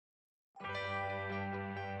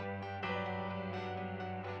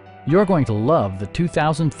You're going to love the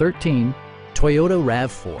 2013 Toyota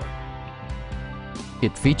RAV4.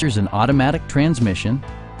 It features an automatic transmission,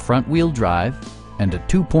 front-wheel drive, and a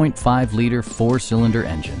 2.5-liter four-cylinder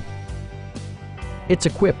engine. It's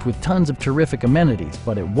equipped with tons of terrific amenities,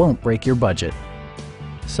 but it won't break your budget,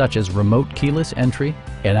 such as remote keyless entry,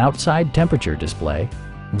 an outside temperature display,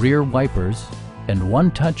 rear wipers, and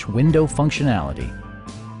one-touch window functionality.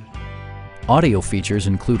 Audio features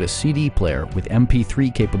include a CD player with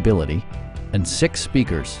MP3 capability and 6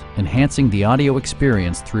 speakers, enhancing the audio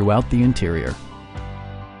experience throughout the interior.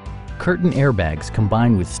 Curtain airbags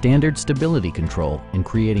combine with standard stability control in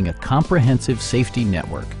creating a comprehensive safety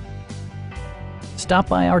network. Stop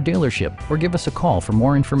by our dealership or give us a call for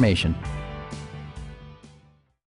more information.